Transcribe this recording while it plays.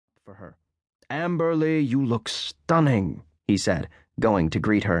for her. "Amberly, you look stunning," he said, going to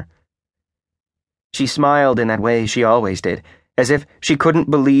greet her. She smiled in that way she always did, as if she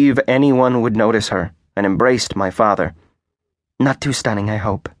couldn't believe anyone would notice her, and embraced my father. "Not too stunning, I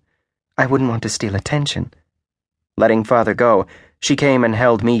hope. I wouldn't want to steal attention." Letting father go, she came and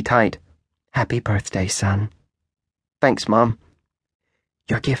held me tight. "Happy birthday, son." "Thanks, Mom."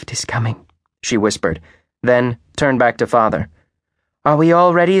 "Your gift is coming," she whispered, then turned back to father. "Are we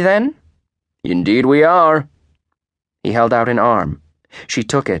all ready then?" "Indeed we are." He held out an arm. She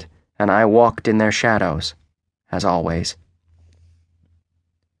took it, and I walked in their shadows, as always.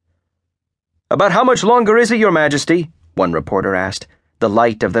 "About how much longer is it, Your Majesty?" one reporter asked. The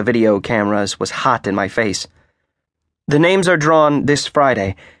light of the video cameras was hot in my face. "The names are drawn this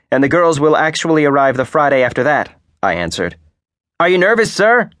Friday, and the girls will actually arrive the Friday after that," I answered. "Are you nervous,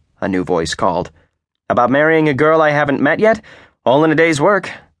 sir?" a new voice called. "About marrying a girl I haven't met yet? All in a day's work."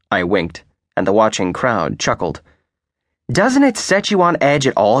 I winked, and the watching crowd chuckled. "Doesn't it set you on edge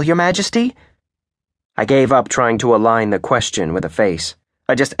at all, Your Majesty?" I gave up trying to align the question with a face.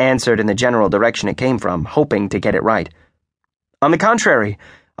 I just answered in the general direction it came from, hoping to get it right. "On the contrary,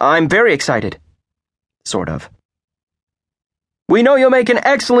 I'm very excited." Sort of. "We know you'll make an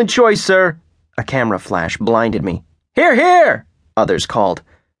excellent choice, sir." A camera flash blinded me. "Hear, hear!" others called.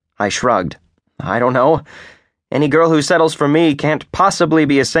 I shrugged. "I don't know. Any girl who settles for me can't possibly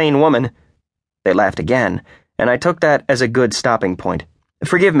be a sane woman." They laughed again, and I took that as a good stopping point.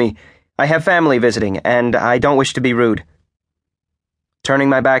 "Forgive me. I have family visiting, and I don't wish to be rude." Turning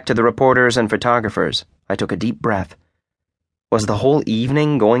my back to the reporters and photographers, I took a deep breath. Was the whole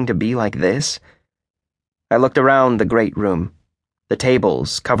evening going to be like this? I looked around the great room. The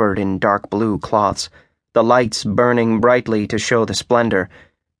tables covered in dark blue cloths, the lights burning brightly to show the splendor,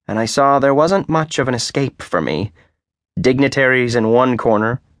 and I saw there wasn't much of an escape for me. Dignitaries in one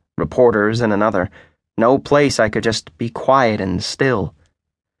corner, reporters in another. No place I could just be quiet and still.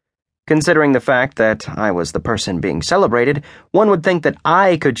 Considering the fact that I was the person being celebrated, one would think that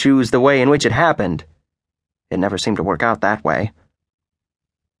I could choose the way in which it happened. It never seemed to work out that way.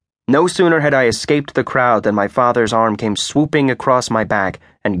 No sooner had I escaped the crowd than my father's arm came swooping across my back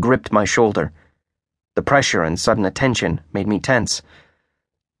and gripped my shoulder. The pressure and sudden attention made me tense.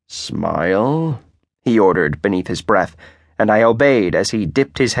 "Smile," he ordered beneath his breath, and I obeyed as he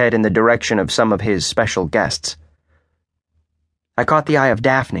dipped his head in the direction of some of his special guests. I caught the eye of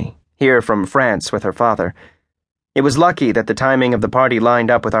Daphne, here from France with her father. It was lucky that the timing of the party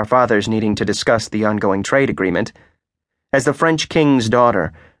lined up with our fathers needing to discuss the ongoing trade agreement. As the French king's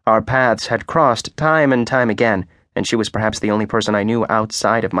daughter, our paths had crossed time and time again, and she was perhaps the only person I knew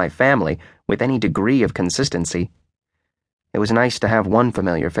outside of my family with any degree of consistency. It was nice to have one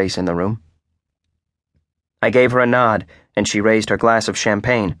familiar face in the room. I gave her a nod, and she raised her glass of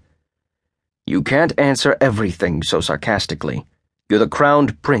champagne. "You can't answer everything so sarcastically. You're the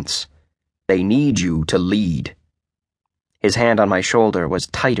crowned prince. They need you to lead." His hand on my shoulder was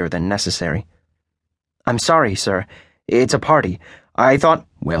tighter than necessary. "I'm sorry, sir. It's a party. I thought—"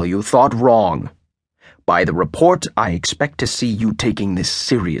 "Well, you thought wrong. By the report, I expect to see you taking this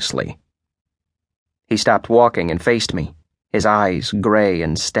seriously." He stopped walking and faced me, his eyes gray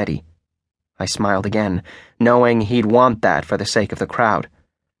and steady. I smiled again, knowing he'd want that for the sake of the crowd.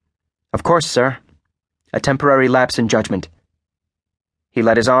 "Of course, sir. A temporary lapse in judgment." He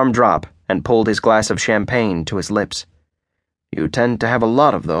let his arm drop and pulled his glass of champagne to his lips. "You tend to have a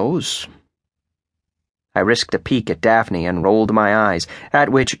lot of those." I risked a peek at Daphne and rolled my eyes, at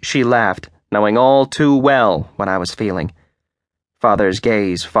which she laughed, knowing all too well what I was feeling. Father's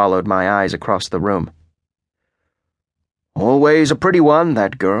gaze followed my eyes across the room. "Always a pretty one,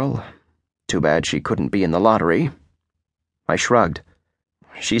 that girl. Too bad she couldn't be in the lottery." I shrugged.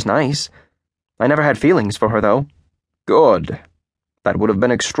 "She's nice. I never had feelings for her, though." "Good. That would have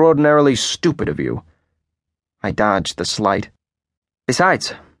been extraordinarily stupid of you." I dodged the slight.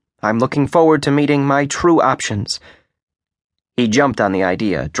 "Besides, I'm looking forward to meeting my true options." He jumped on the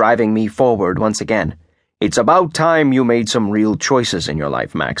idea, driving me forward once again. "It's about time you made some real choices in your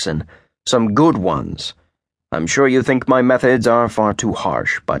life, Maxon. Some good ones. I'm sure you think my methods are far too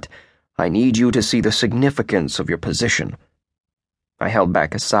harsh, but I need you to see the significance of your position." I held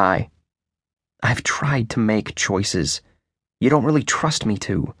back a sigh. "I've tried to make choices. You don't really trust me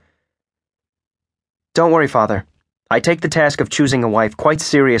to." "Don't worry, Father. I take the task of choosing a wife quite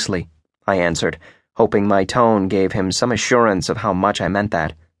seriously," I answered, hoping my tone gave him some assurance of how much I meant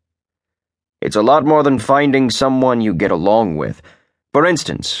that. "It's a lot more than finding someone you get along with. For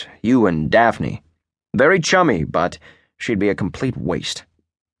instance, you and Daphne. Very chummy, but she'd be a complete waste."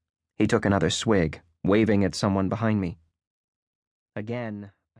 He took another swig, waving at someone behind me. Again,